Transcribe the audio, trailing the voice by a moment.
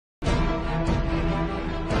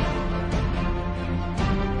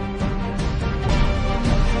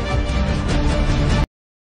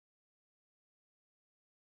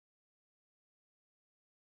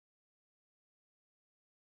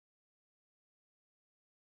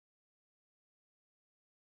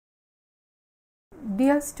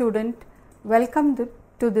Dear student, welcome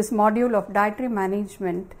to this module of dietary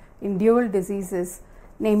management in dual diseases,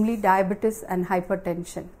 namely diabetes and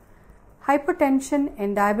hypertension. Hypertension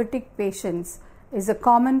in diabetic patients is a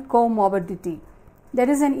common comorbidity. There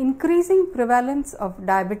is an increasing prevalence of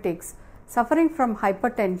diabetics suffering from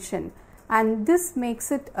hypertension, and this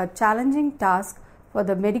makes it a challenging task for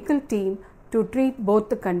the medical team to treat both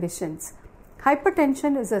the conditions.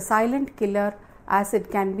 Hypertension is a silent killer as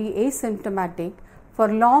it can be asymptomatic for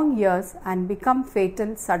long years and become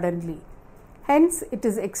fatal suddenly. Hence, it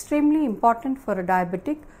is extremely important for a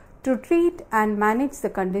diabetic to treat and manage the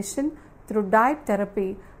condition through diet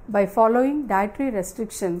therapy by following dietary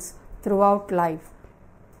restrictions throughout life.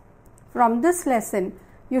 From this lesson,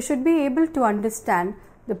 you should be able to understand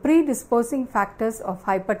the predisposing factors of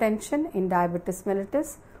hypertension in diabetes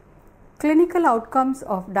mellitus, clinical outcomes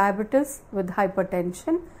of diabetes with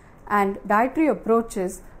hypertension, and dietary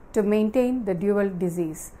approaches to maintain the dual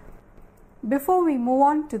disease. Before we move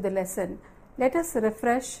on to the lesson, let us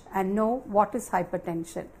refresh and know what is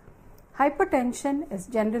hypertension. Hypertension is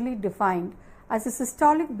generally defined as a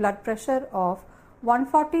systolic blood pressure of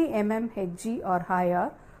 140 mmHg or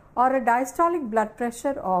higher, or a diastolic blood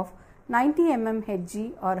pressure of 90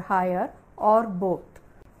 mmHg or higher, or both.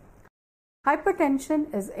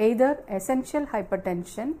 Hypertension is either essential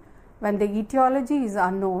hypertension when the etiology is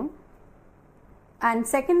unknown, and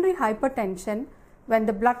secondary hypertension when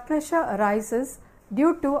the blood pressure arises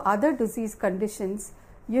due to other disease conditions,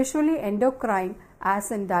 usually endocrine,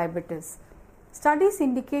 as in diabetes. Studies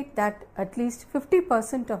indicate that at least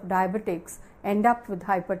 50% of diabetics end up with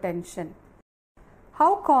hypertension.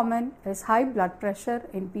 How common is high blood pressure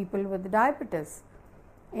in people with diabetes?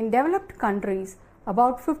 In developed countries,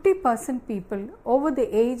 about 50% people over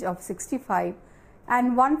the age of 65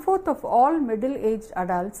 and 1/4 of all middle-aged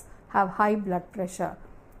adults have high blood pressure.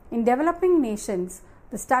 In developing nations,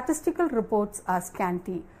 the statistical reports are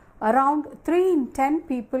scanty. Around 3 in 10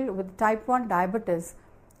 people with type 1 diabetes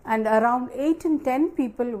and around 8 in 10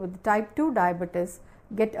 people with type 2 diabetes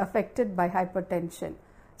get affected by hypertension.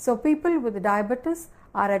 So people with diabetes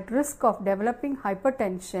are at risk of developing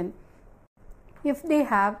hypertension if they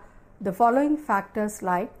have the following factors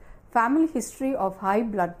like family history of high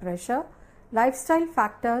blood pressure, lifestyle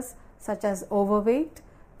factors such as overweight,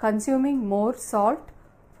 consuming more salt,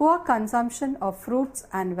 poor consumption of fruits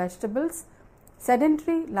and vegetables,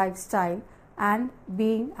 sedentary lifestyle, and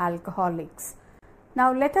being alcoholics.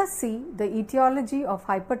 Now let us see the etiology of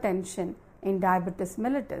hypertension in diabetes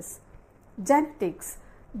mellitus. Genetics.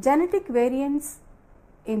 Genetic variants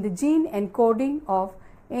in the gene encoding of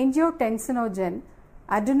angiotensinogen,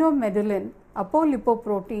 adenomedullin,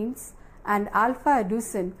 apolipoproteins, and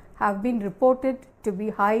alpha-adenosine have been reported to be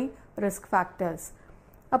high risk factors.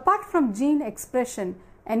 Apart from gene expression,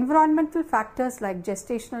 environmental factors like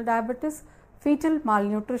gestational diabetes, fetal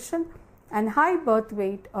malnutrition, and high birth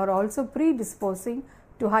weight are also predisposing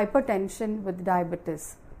to hypertension with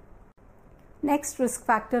diabetes. Next risk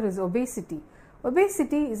factor is obesity.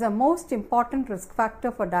 Obesity is a most important risk factor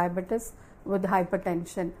for diabetes with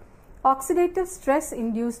hypertension. Oxidative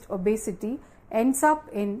stress-induced obesity ends up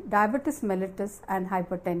in diabetes mellitus and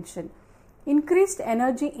hypertension. Increased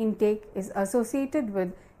energy intake is associated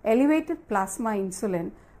with elevated plasma insulin,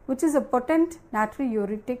 which is a potent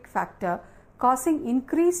natriuretic factor causing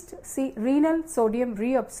increased renal sodium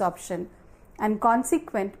reabsorption and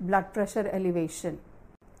consequent blood pressure elevation.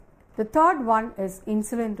 The third one is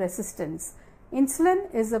insulin resistance.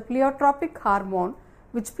 Insulin is a pleiotropic hormone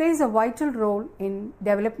which plays a vital role in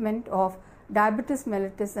development of diabetes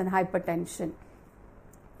mellitus and hypertension.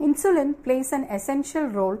 Insulin plays an essential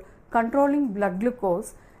role controlling blood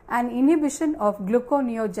glucose and inhibition of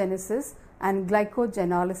gluconeogenesis and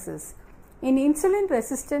glycogenolysis. In insulin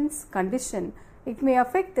resistance condition, it may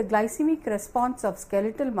affect the glycemic response of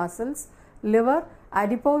skeletal muscles, liver,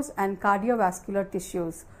 adipose, and cardiovascular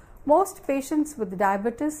tissues. Most patients with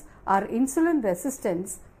diabetes are insulin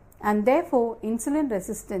resistant, and therefore insulin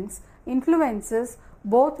resistance influences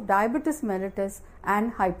both diabetes mellitus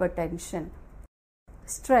and hypertension.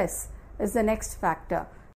 Stress is the next factor.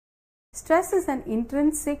 Stress is an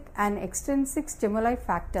intrinsic and extrinsic stimuli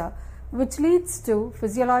factor which leads to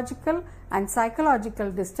physiological and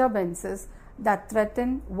psychological disturbances that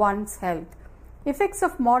threaten one's health. Effects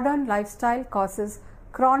of modern lifestyle causes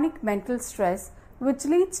chronic mental stress which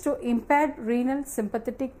leads to impaired renal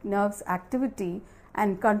sympathetic nerves activity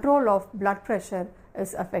and control of blood pressure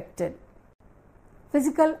is affected.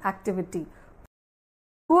 Physical activity.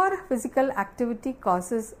 Poor physical activity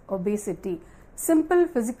causes obesity. Simple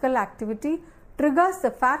physical activity triggers the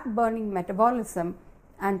fat burning metabolism,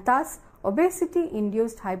 and thus obesity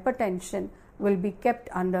induced hypertension will be kept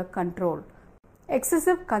under control.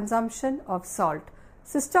 Excessive consumption of salt.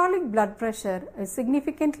 Systolic blood pressure is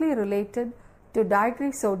significantly related to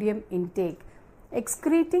dietary sodium intake.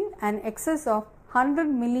 Excreting an excess of 100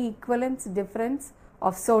 milliequivalents difference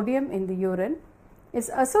of sodium in the urine is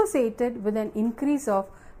associated with an increase of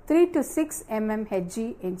 3 to 6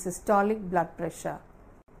 mmHg in systolic blood pressure.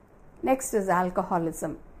 Next is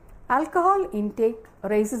alcoholism. Alcohol intake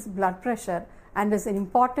raises blood pressure and is an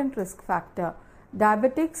important risk factor.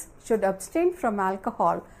 Diabetics should abstain from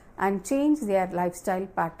alcohol and change their lifestyle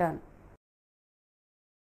pattern.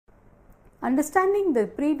 Understanding the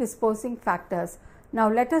predisposing factors,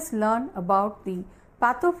 now let us learn about the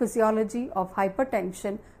pathophysiology of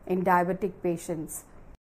hypertension in diabetic patients.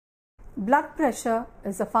 Blood pressure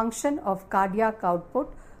is a function of cardiac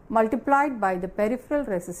output multiplied by the peripheral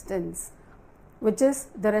resistance, which is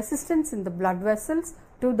the resistance in the blood vessels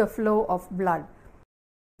to the flow of blood.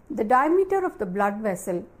 The diameter of the blood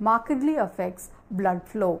vessel markedly affects blood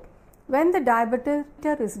flow. When the diameter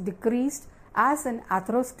is decreased, as in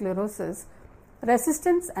atherosclerosis,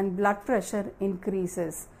 resistance and blood pressure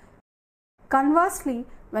increases. Conversely,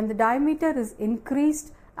 when the diameter is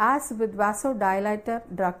increased, as with vasodilator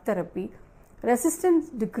drug therapy, resistance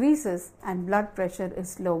decreases and blood pressure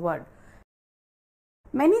is lowered.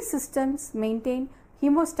 Many systems maintain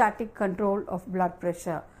hemostatic control of blood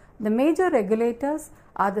pressure. The major regulators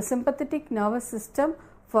are the sympathetic nervous system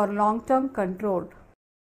for long-term control.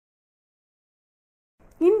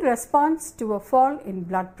 In response to a fall in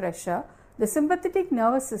blood pressure, the sympathetic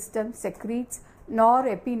nervous system secretes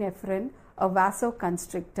norepinephrine, a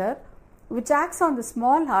vasoconstrictor, which acts on the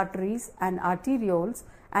small arteries and arterioles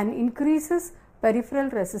and increases peripheral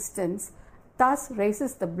resistance, thus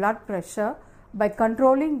raises the blood pressure by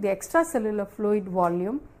controlling the extracellular fluid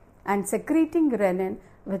volume and secreting renin,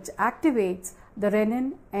 which activates the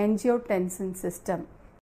renin-angiotensin system.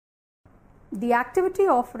 The activity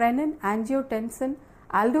of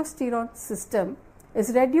renin-angiotensin-aldosterone system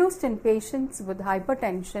is reduced in patients with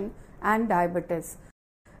hypertension and diabetes.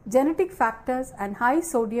 Genetic factors and high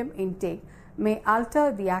sodium intake may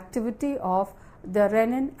alter the activity of the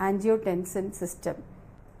renin-angiotensin system.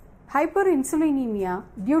 Hyperinsulinemia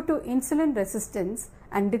due to insulin resistance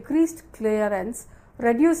and decreased clearance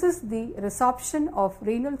reduces the resorption of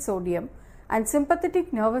renal sodium, and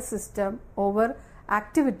sympathetic nervous system over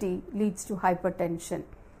activity leads to hypertension.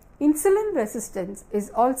 Insulin resistance is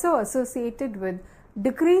also associated with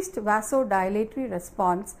decreased vasodilatory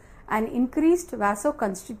response and increased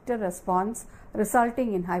vasoconstrictor response,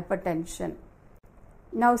 resulting in hypertension.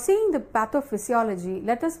 Now, seeing the pathophysiology,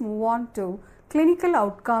 let us move on to clinical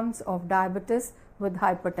outcomes of diabetes with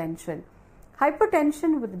hypertension.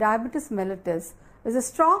 Hypertension with diabetes mellitus is a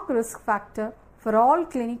strong risk factor for all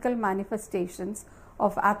clinical manifestations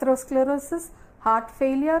of atherosclerosis, heart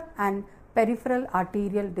failure, and peripheral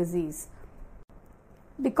arterial disease.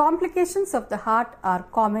 The complications of the heart are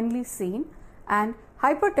commonly seen, and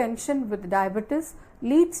hypertension with diabetes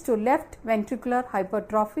leads to left ventricular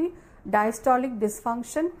hypertrophy, diastolic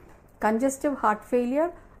dysfunction, congestive heart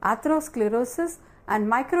failure, atherosclerosis, and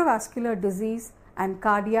microvascular disease and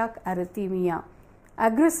cardiac arrhythmia.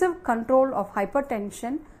 Aggressive control of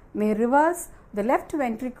hypertension may reverse the left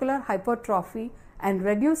ventricular hypertrophy and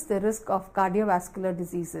reduce the risk of cardiovascular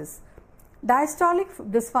diseases. Diastolic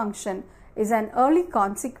dysfunction is an early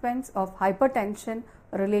consequence of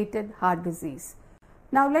hypertension-related heart disease.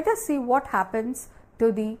 Now, let us see what happens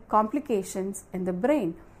to the complications in the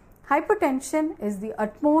brain. Hypertension is the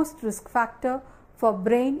utmost risk factor for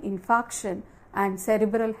brain infarction and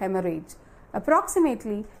cerebral hemorrhage.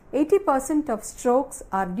 Approximately 80% of strokes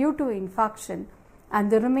are due to infarction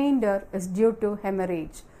and the remainder is due to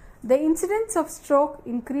hemorrhage. The incidence of stroke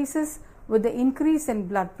increases with the increase in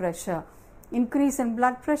blood pressure. Increase in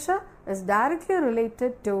blood pressure is directly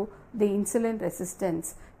related to the insulin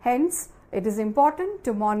resistance. Hence, it is important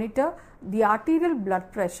to monitor the arterial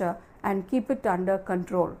blood pressure and keep it under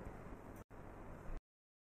control.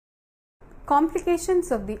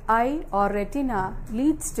 Complications of the eye or retina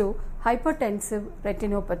leads to hypertensive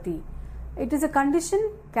retinopathy. It is a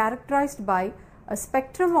condition characterized by a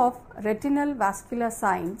spectrum of retinal vascular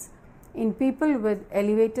signs in people with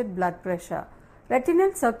elevated blood pressure.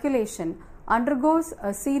 Retinal circulation undergoes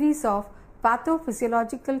a series of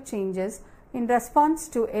pathophysiological changes in response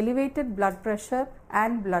to elevated blood pressure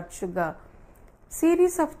and blood sugar.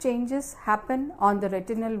 Series of changes happen on the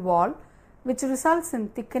retinal wall, which results in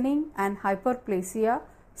thickening and hyperplasia,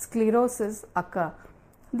 sclerosis occur.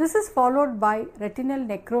 This is followed by retinal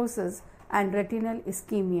necrosis and retinal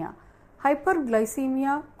ischemia.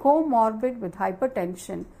 Hyperglycemia comorbid with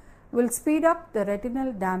hypertension will speed up the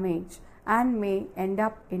retinal damage and may end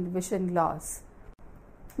up in vision loss.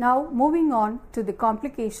 Now moving on to the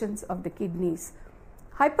complications of the kidneys.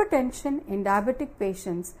 Hypertension in diabetic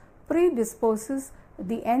patients predisposes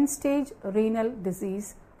the end-stage renal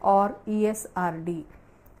disease or ESRD.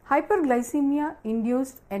 Hyperglycemia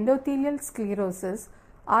induced endothelial sclerosis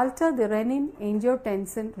alter the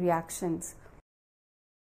renin-angiotensin reactions.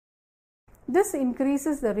 This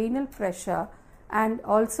increases the renal pressure and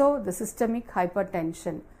also the systemic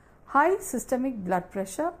hypertension. High systemic blood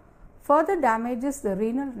pressure further damages the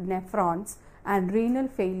renal nephrons and renal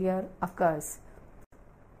failure occurs.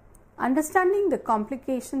 Understanding the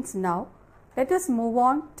complications now, let us move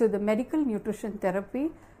on to the medical nutrition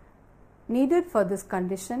therapy needed for this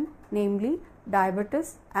condition, namely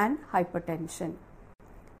diabetes and hypertension.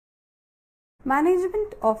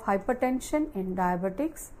 Management of hypertension in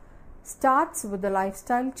diabetics starts with the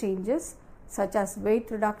lifestyle changes such as weight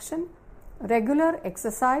reduction, regular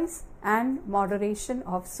exercise and moderation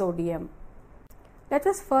of sodium. Let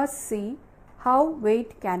us first see how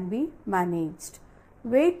weight can be managed.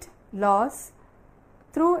 Weight loss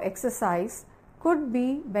through exercise could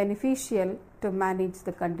be beneficial to manage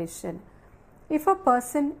the condition. If a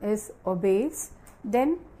person is obese,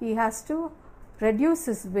 then he has to reduce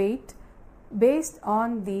his weight based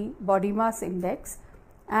on the body mass index,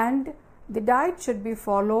 and the diet should be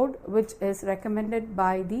followed which is recommended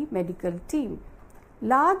by the medical team.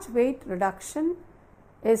 Large weight reduction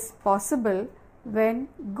is possible when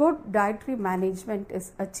good dietary management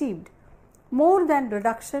is achieved. More than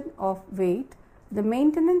reduction of weight, the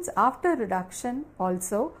maintenance after reduction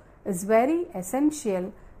also is very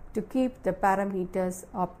essential to keep the parameters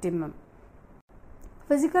optimum.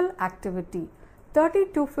 Physical activity. 30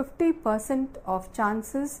 to 50% of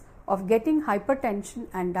chances of getting hypertension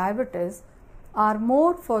and diabetes are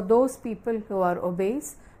more for those people who are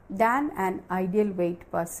obese than an ideal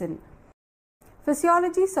weight person.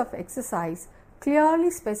 Physiologies of exercise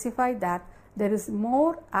clearly specify that there is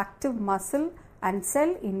more active muscle and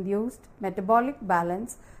cell-induced metabolic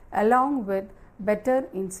balance along with better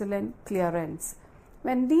insulin clearance.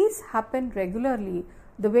 When these happen regularly,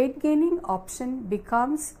 the weight gaining option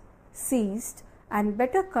becomes ceased and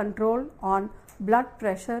better control on blood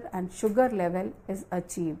pressure and sugar level is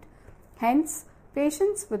achieved. Hence,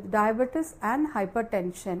 patients with diabetes and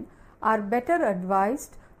hypertension are better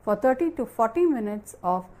advised for 30 to 40 minutes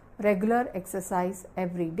of regular exercise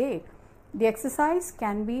every day. The exercise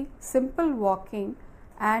can be simple walking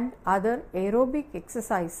and other aerobic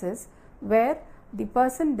exercises where the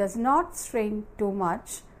person does not strain too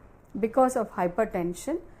much because of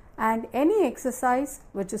hypertension, and any exercise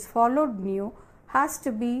which is followed new has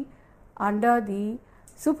to be under the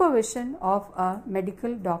supervision of a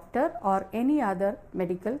medical doctor or any other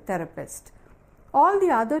medical therapist. All the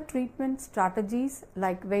other treatment strategies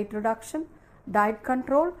like weight reduction, diet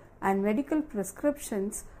control and medical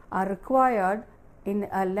prescriptions are required in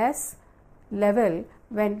a less level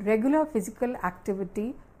when regular physical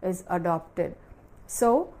activity is adopted.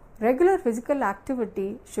 So, regular physical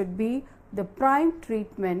activity should be the prime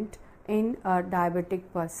treatment in a diabetic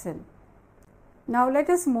person. Now, let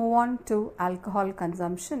us move on to alcohol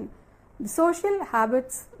consumption. The social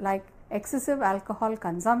habits like excessive alcohol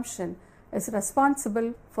consumption is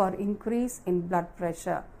responsible for increase in blood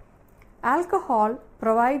pressure. Alcohol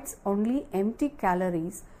provides only empty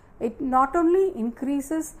calories. It not only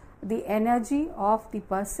increases the energy of the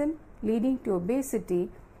person leading to obesity,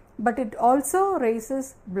 but it also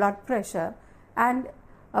raises blood pressure, and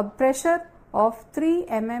a pressure of 3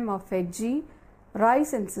 mm of Hg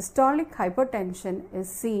rise in systolic hypertension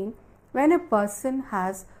is seen when a person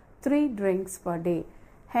has 3 drinks per day.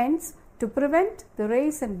 Hence, to prevent the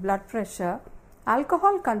rise in blood pressure,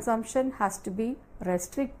 alcohol consumption has to be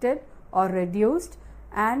restricted or reduced,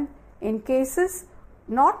 and in cases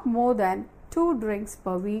not more than 2 drinks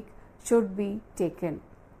per week should be taken.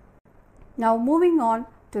 Now moving on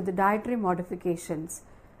to the dietary modifications.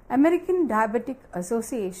 American Diabetic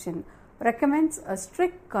Association recommends a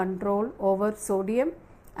strict control over sodium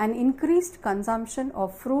and increased consumption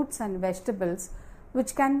of fruits and vegetables,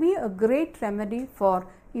 which can be a great remedy for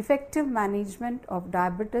effective management of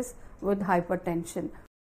diabetes with hypertension.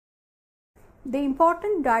 The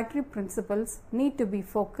important dietary principles need to be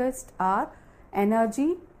focused are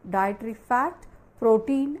energy, dietary fat,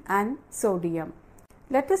 protein and sodium.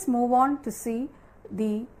 Let us move on to see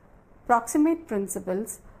the proximate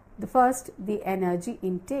principles. The first, the energy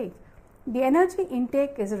intake. The energy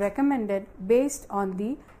intake is recommended based on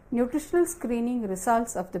the nutritional screening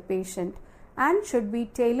results of the patient and should be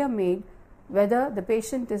tailor-made whether the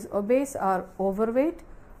patient is obese or overweight.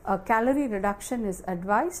 A calorie reduction is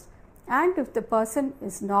advised, and if the person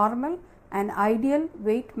is normal, and ideal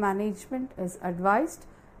weight management is advised,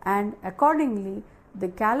 and accordingly the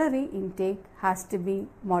calorie intake has to be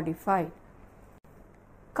modified.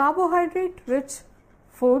 Carbohydrate-rich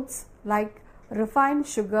foods like refined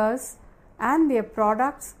sugars and their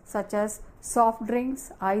products such as soft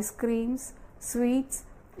drinks, ice creams, sweets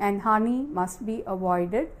and honey must be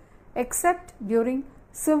avoided except during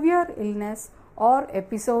severe illness or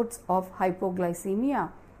episodes of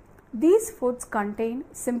hypoglycemia. These foods contain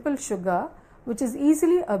simple sugar which is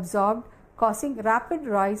easily absorbed, causing rapid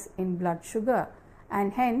rise in blood sugar,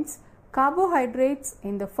 and hence carbohydrates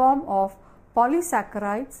in the form of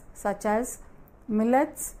polysaccharides such as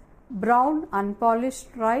millets, brown unpolished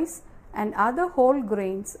rice and other whole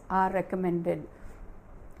grains are recommended.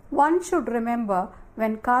 One should remember,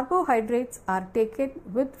 when carbohydrates are taken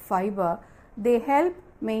with fiber, they help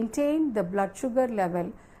maintain the blood sugar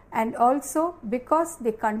level, and also because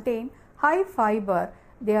they contain high fiber,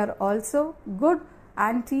 they are also good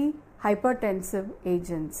anti-hypertensive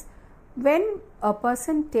agents. When a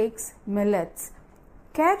person takes millets,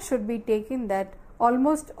 care should be taken that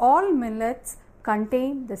almost all millets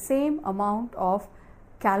contain the same amount of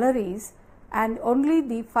calories and only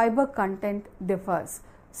the fiber content differs.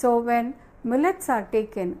 So when millets are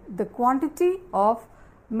taken, the quantity of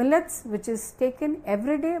millets which is taken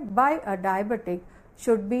every day by a diabetic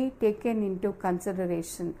should be taken into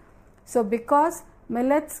consideration. So because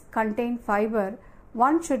millets contain fiber,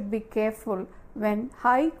 one should be careful when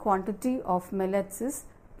high quantity of millets is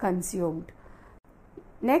consumed.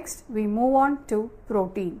 Next, we move on to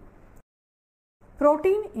protein.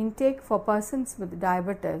 Protein intake for persons with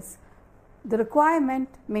diabetes. The requirement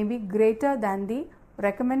may be greater than the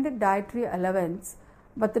recommended dietary allowance,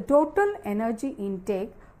 but the total energy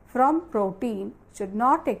intake from protein should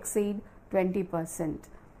not exceed 20%.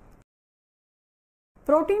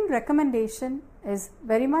 Protein recommendation is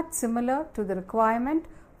very much similar to the requirement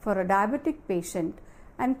for a diabetic patient,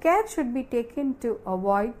 and care should be taken to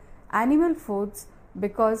avoid animal foods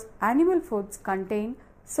because animal foods contain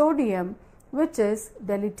sodium which is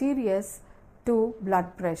deleterious to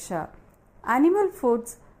blood pressure. Animal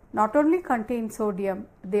foods not only contain sodium,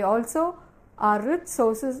 they also are rich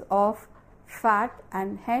sources of fat,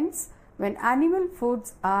 and hence when animal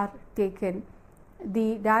foods are taken,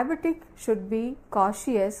 the diabetic should be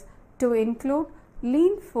cautious to include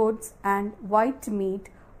lean foods and white meat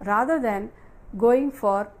rather than going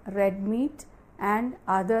for red meat and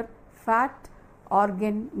other fat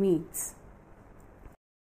organ meats.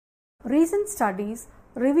 Recent studies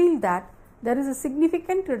reveal that there is a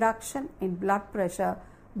significant reduction in blood pressure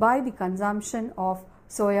by the consumption of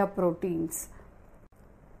soya proteins.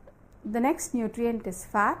 The next nutrient is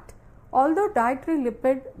fat. Although dietary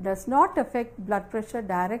lipid does not affect blood pressure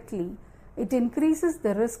directly, it increases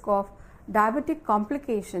the risk of diabetic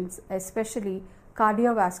complications, especially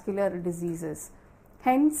cardiovascular diseases.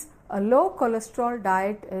 Hence, a low cholesterol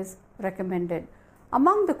diet is recommended.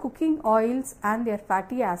 Among the cooking oils and their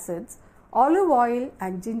fatty acids, olive oil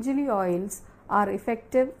and gingerly oils are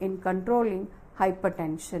effective in controlling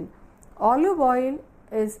hypertension. Olive oil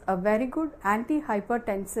is a very good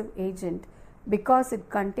anti-hypertensive agent because it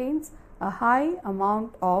contains a high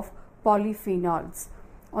amount of polyphenols.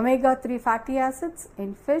 Omega-3 fatty acids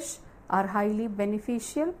in fish are highly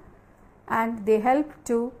beneficial and they help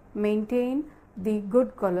to maintain the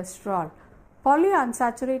good cholesterol.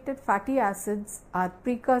 Polyunsaturated fatty acids are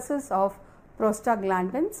precursors of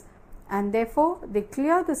prostaglandins and therefore they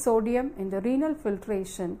clear the sodium in the renal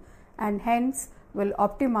filtration and hence will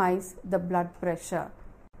optimize the blood pressure.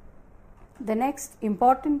 The next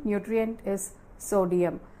important nutrient is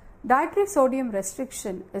sodium. Dietary sodium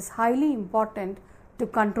restriction is highly important to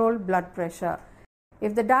control blood pressure.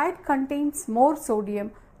 If the diet contains more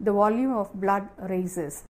sodium, the volume of blood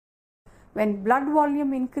raises. When blood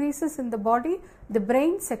volume increases in the body, the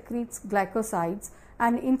brain secretes glycosides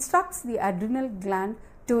and instructs the adrenal gland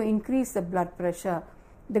to increase the blood pressure.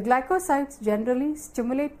 The glycosides generally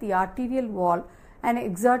stimulate the arterial wall and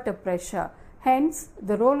exert a pressure. Hence,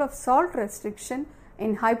 the role of salt restriction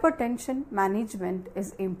in hypertension management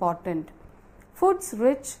is important. Foods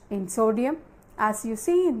rich in sodium, as you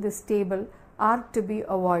see in this table, are to be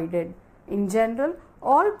avoided. In general,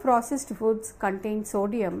 all processed foods contain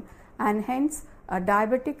sodium and hence a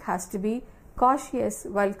diabetic has to be cautious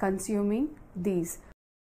while consuming these.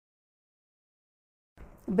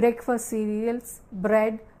 Breakfast cereals,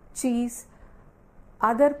 bread, cheese,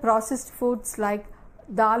 other processed foods like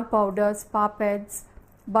dal powders, papeds,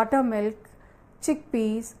 buttermilk,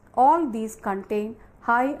 chickpeas, all these contain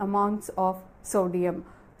high amounts of sodium.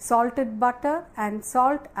 Salted butter and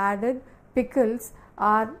salt added pickles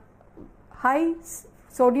are high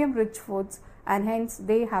sodium rich foods, and hence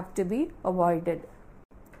they have to be avoided.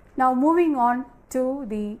 Now moving on to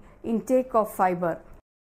the intake of fiber.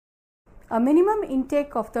 A minimum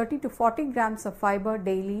intake of 30 to 40 grams of fiber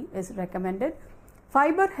daily is recommended.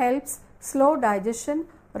 Fiber helps slow digestion,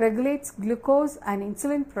 regulates glucose and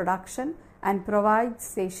insulin production, and provides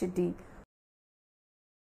satiety.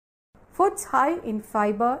 Foods high in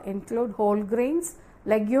fiber include whole grains,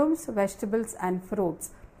 legumes, vegetables, and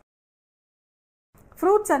fruits.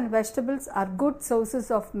 Fruits and vegetables are good sources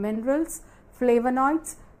of minerals,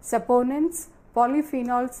 flavonoids, saponins,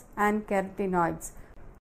 polyphenols, and carotenoids.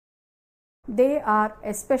 They are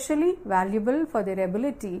especially valuable for their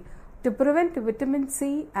ability to prevent vitamin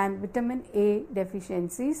C and vitamin A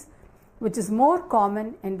deficiencies, which is more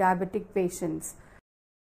common in diabetic patients.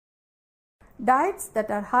 Diets that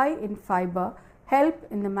are high in fiber help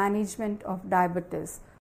in the management of diabetes.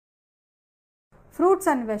 Fruits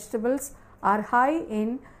and vegetables are high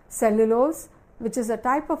in cellulose, which is a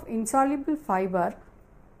type of insoluble fiber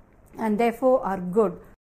and therefore are good.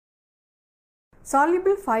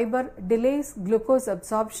 Soluble fiber delays glucose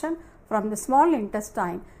absorption from the small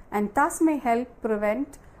intestine and thus may help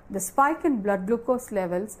prevent the spike in blood glucose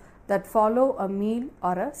levels that follow a meal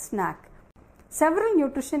or a snack. Several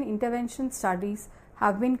nutrition intervention studies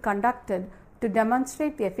have been conducted to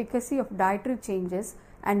demonstrate the efficacy of dietary changes,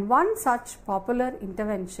 and one such popular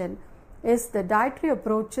intervention is the dietary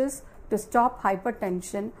approaches to stop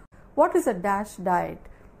hypertension. What is a DASH diet?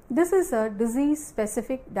 This is a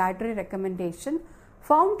disease-specific dietary recommendation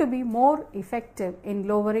found to be more effective in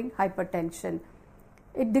lowering hypertension.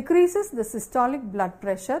 It decreases the systolic blood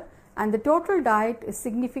pressure, and the total diet is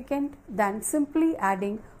significant than simply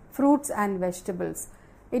adding fruits and vegetables.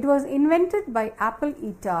 It was invented by Apple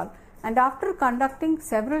et al., and after conducting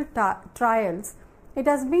several trials, it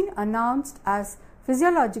has been announced as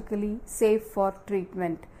physiologically safe for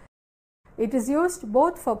treatment. It is used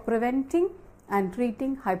both for preventing and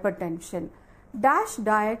treating hypertension. DASH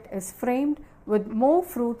diet is framed with more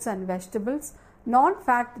fruits and vegetables,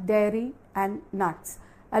 non-fat dairy and nuts.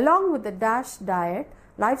 Along with the DASH diet,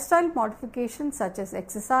 lifestyle modifications such as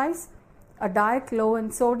exercise, a diet low in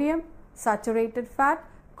sodium, saturated fat,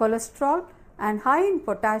 cholesterol, and high in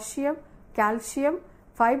potassium, calcium,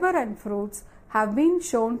 fiber and fruits have been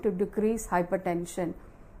shown to decrease hypertension.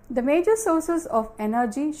 The major sources of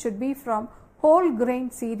energy should be from whole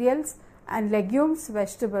grain cereals and legumes,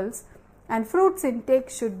 vegetables, and fruits intake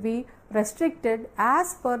should be restricted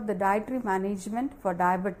as per the dietary management for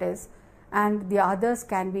diabetes, and the others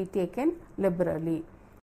can be taken liberally.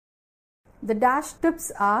 The DASH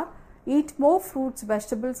tips are: eat more fruits,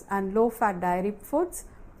 vegetables, and low-fat dairy foods.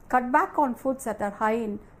 Cut back on foods that are high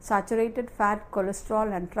in saturated fat,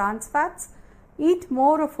 cholesterol, and trans fats. Eat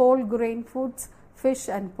more of whole grain foods, fish,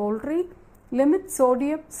 and poultry. Limit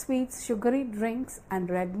sodium, sweets, sugary drinks, and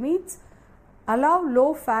red meats. Allow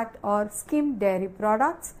low-fat or skimmed dairy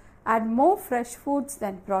products. Add more fresh foods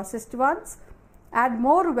than processed ones. Add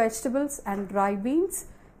more vegetables and dry beans.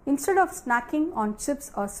 Instead of snacking on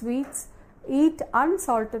chips or sweets, eat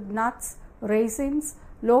unsalted nuts, raisins,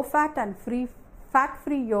 low-fat and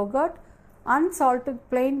fat-free yogurt, unsalted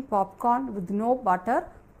plain popcorn with no butter,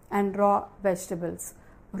 and raw vegetables.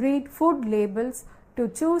 Read food labels to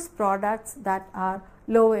choose products that are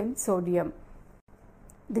low in sodium.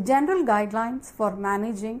 The general guidelines for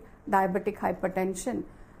managing diabetic hypertension.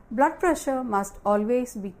 Blood pressure must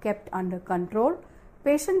always be kept under control.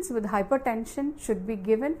 Patients with hypertension should be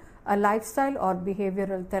given a lifestyle or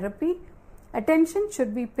behavioral therapy. Attention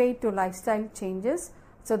should be paid to lifestyle changes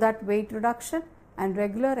so that weight reduction and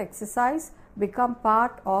regular exercise become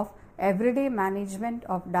part of everyday management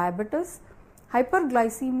of diabetes.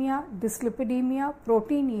 Hyperglycemia, dyslipidemia,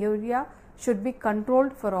 proteinuria should be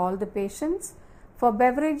controlled for all the patients. For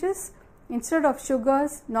beverages, instead of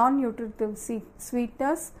sugars, non-nutritive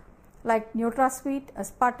sweeteners like NutraSweet,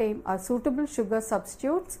 aspartame are suitable sugar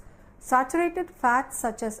substitutes. Saturated fats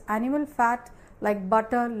such as animal fat like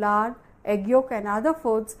butter, lard, egg yolk, and other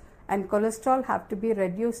foods, and cholesterol have to be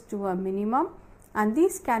reduced to a minimum, and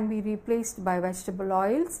these can be replaced by vegetable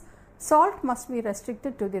oils. Salt must be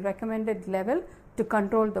restricted to the recommended level to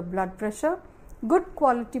control the blood pressure. Good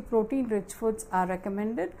quality protein rich foods are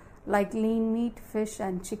recommended like lean meat, fish,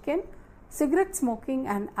 and chicken. Cigarette smoking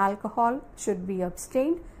and alcohol should be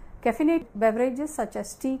abstained. Caffeinated beverages such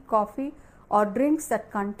as tea, coffee, or drinks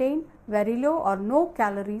that contain very low or no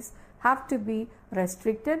calories have to be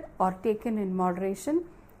restricted or taken in moderation.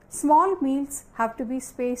 Small meals have to be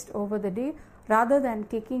spaced over the day rather than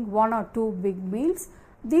taking 1 or 2 big meals.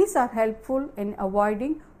 These are helpful in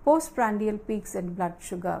avoiding postprandial peaks in blood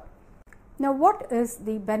sugar. Now, what is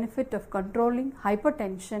the benefit of controlling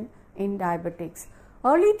hypertension in diabetics?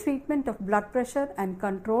 Early treatment of blood pressure and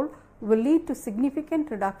control will lead to significant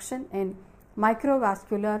reduction in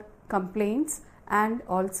microvascular complaints and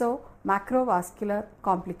also macrovascular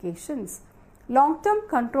complications. Long-term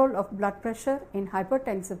control of blood pressure in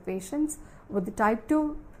hypertensive patients with type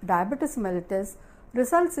 2 diabetes mellitus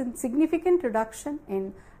results in significant reduction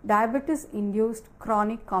in diabetes-induced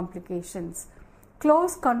chronic complications.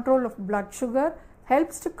 Close control of blood sugar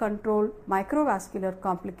helps to control microvascular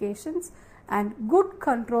complications, and good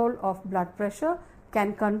control of blood pressure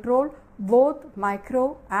can control both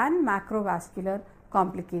micro and macrovascular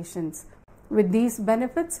complications. With these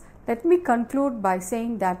benefits, let me conclude by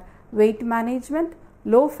saying that weight management,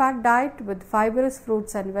 low fat diet with fibrous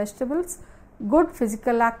fruits and vegetables, good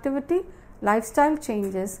physical activity, lifestyle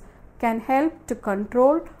changes can help to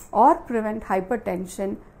control or prevent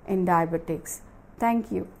hypertension in diabetics.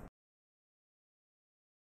 Thank you.